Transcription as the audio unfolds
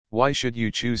Why should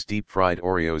you choose deep-fried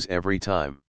Oreos every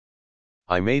time?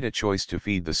 I made a choice to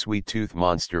feed the sweet tooth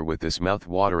monster with this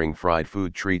mouth-watering fried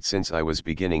food treat since I was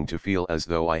beginning to feel as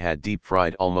though I had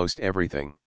deep-fried almost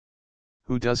everything.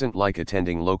 Who doesn't like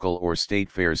attending local or state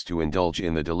fairs to indulge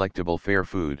in the delectable fair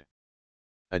food?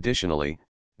 Additionally,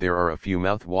 there are a few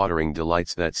mouth-watering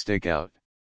delights that stick out.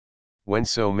 When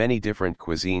so many different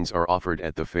cuisines are offered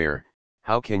at the fair,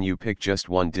 how can you pick just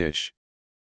one dish?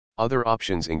 Other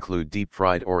options include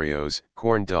deep-fried Oreos,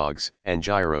 corn dogs, and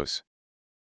gyros.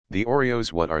 The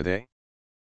Oreos, what are they?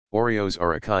 Oreos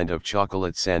are a kind of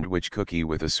chocolate sandwich cookie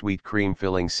with a sweet cream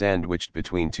filling sandwiched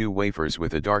between two wafers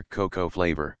with a dark cocoa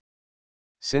flavor.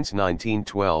 Since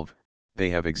 1912, they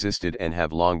have existed and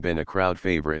have long been a crowd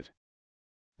favorite.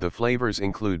 The flavors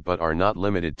include but are not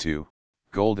limited to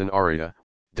golden Oreo,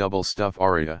 double stuff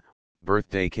Oreo,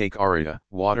 birthday cake Oreo,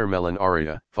 watermelon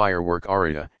Oreo, firework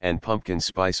Oreo, and pumpkin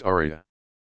spice Oreo.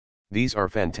 These are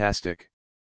fantastic.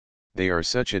 They are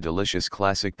such a delicious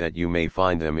classic that you may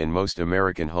find them in most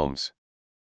American homes.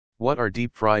 What are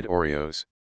deep-fried Oreos?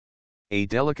 A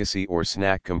delicacy or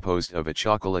snack composed of a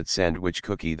chocolate sandwich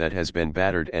cookie that has been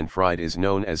battered and fried is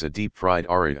known as a deep-fried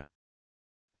Oreo.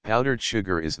 Powdered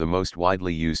sugar is the most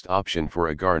widely used option for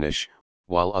a garnish,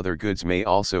 while other goods may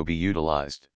also be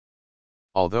utilized.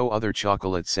 Although other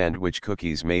chocolate sandwich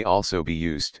cookies may also be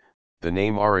used, the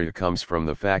name Oreo comes from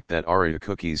the fact that Oreo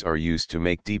cookies are used to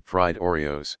make deep-fried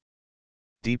Oreos.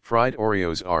 Deep-fried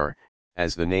Oreos are,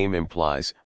 as the name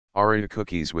implies, Oreo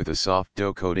cookies with a soft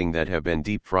dough coating that have been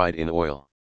deep-fried in oil.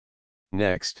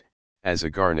 Next, as a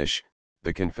garnish,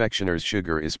 the confectioner's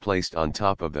sugar is placed on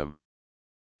top of them.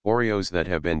 Oreos that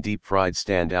have been deep-fried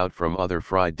stand out from other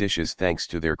fried dishes thanks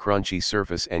to their crunchy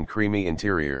surface and creamy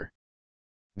interior.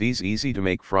 These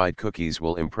easy-to-make fried cookies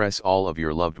will impress all of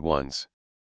your loved ones.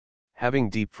 Having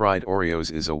deep-fried Oreos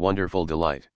is a wonderful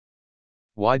delight.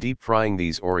 Why deep-frying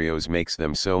these Oreos makes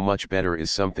them so much better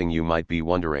is something you might be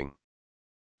wondering.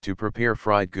 To prepare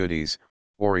fried goodies,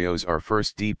 Oreos are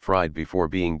first deep-fried before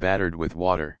being battered with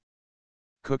water.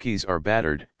 Cookies are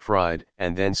battered, fried,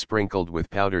 and then sprinkled with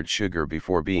powdered sugar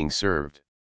before being served.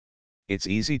 It's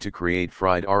easy to create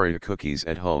fried Oreo cookies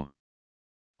at home.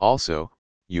 Also,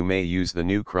 you may use the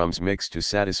new crumbs mix to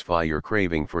satisfy your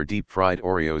craving for deep-fried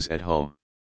Oreos at home.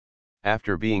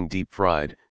 After being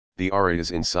deep-fried, the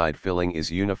Oreos inside filling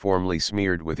is uniformly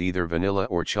smeared with either vanilla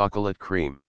or chocolate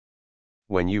cream.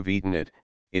 When you've eaten it,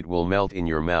 it will melt in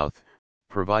your mouth,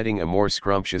 providing a more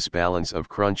scrumptious balance of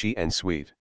crunchy and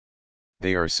sweet.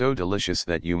 They are so delicious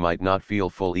that you might not feel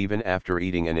full even after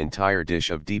eating an entire dish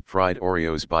of deep-fried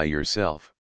Oreos by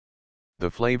yourself.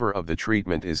 The flavor of the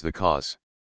treatment is the cause.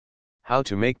 How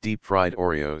to make deep-fried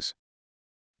Oreos.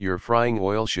 Your frying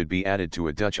oil should be added to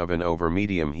a Dutch oven over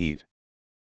medium heat.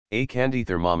 A candy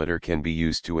thermometer can be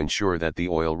used to ensure that the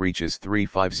oil reaches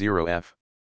 350 F.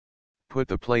 Put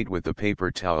the plate with the paper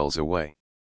towels away.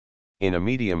 In a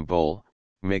medium bowl,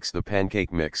 mix the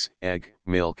pancake mix, egg,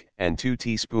 milk, and 2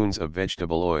 teaspoons of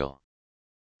vegetable oil.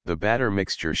 The batter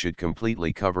mixture should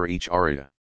completely cover each Oreo.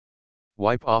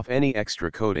 Wipe off any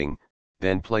extra coating,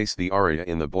 then place the Oreo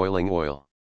in the boiling oil.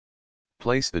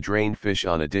 Place the drained fish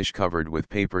on a dish covered with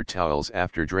paper towels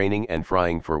after draining and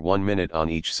frying for 1 minute on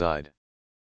each side.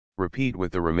 Repeat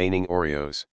with the remaining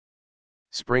Oreos.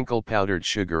 Sprinkle powdered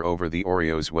sugar over the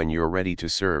Oreos when you're ready to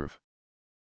serve.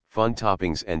 Fun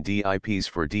toppings and dips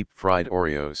for deep-fried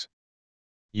Oreos.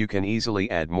 You can easily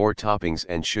add more toppings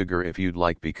and sugar if you'd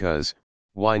like because,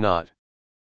 why not?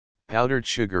 Powdered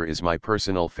sugar is my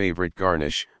personal favorite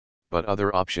garnish, but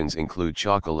other options include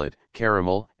chocolate,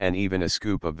 caramel, and even a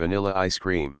scoop of vanilla ice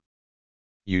cream.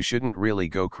 You shouldn't really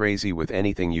go crazy with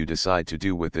anything you decide to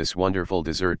do with this wonderful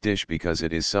dessert dish because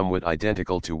it is somewhat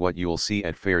identical to what you'll see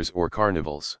at fairs or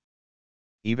carnivals.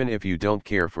 Even if you don't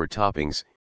care for toppings,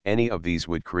 any of these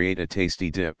would create a tasty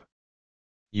dip.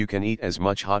 You can eat as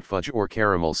much hot fudge or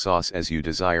caramel sauce as you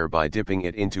desire by dipping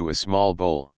it into a small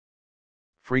bowl.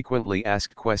 Frequently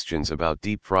asked questions about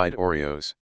deep-fried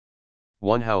Oreos.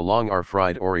 1. How long are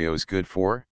fried Oreos good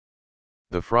for?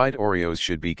 The fried Oreos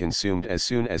should be consumed as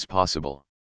soon as possible.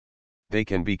 They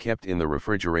can be kept in the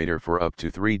refrigerator for up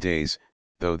to 3 days,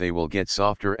 though they will get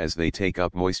softer as they take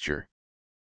up moisture.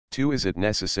 2. Is it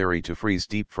necessary to freeze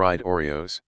deep-fried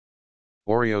Oreos?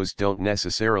 Oreos don't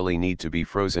necessarily need to be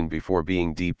frozen before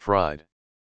being deep-fried.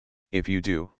 If you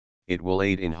do, it will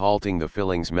aid in halting the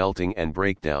filling's melting and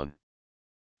breakdown.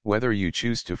 Whether you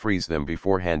choose to freeze them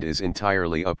beforehand is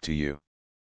entirely up to you.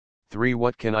 3.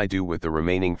 What can I do with the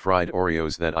remaining fried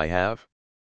Oreos that I have?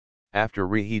 After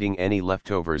reheating any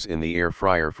leftovers in the air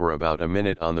fryer for about a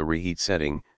minute on the reheat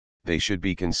setting, they should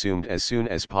be consumed as soon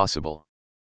as possible.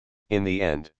 In the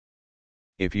end,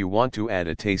 If you want to add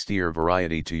a tastier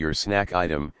variety to your snack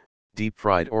item,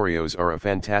 deep-fried Oreos are a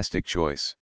fantastic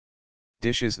choice.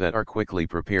 Dishes that are quickly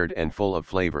prepared and full of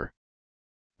flavor.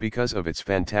 Because of its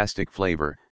fantastic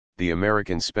flavor, the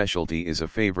American specialty is a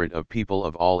favorite of people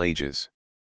of all ages.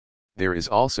 There is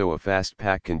also a fast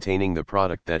pack containing the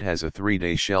product that has a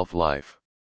 3-day shelf life.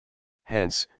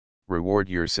 Hence, reward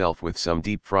yourself with some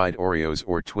deep-fried Oreos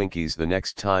or Twinkies the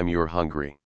next time you're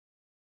hungry.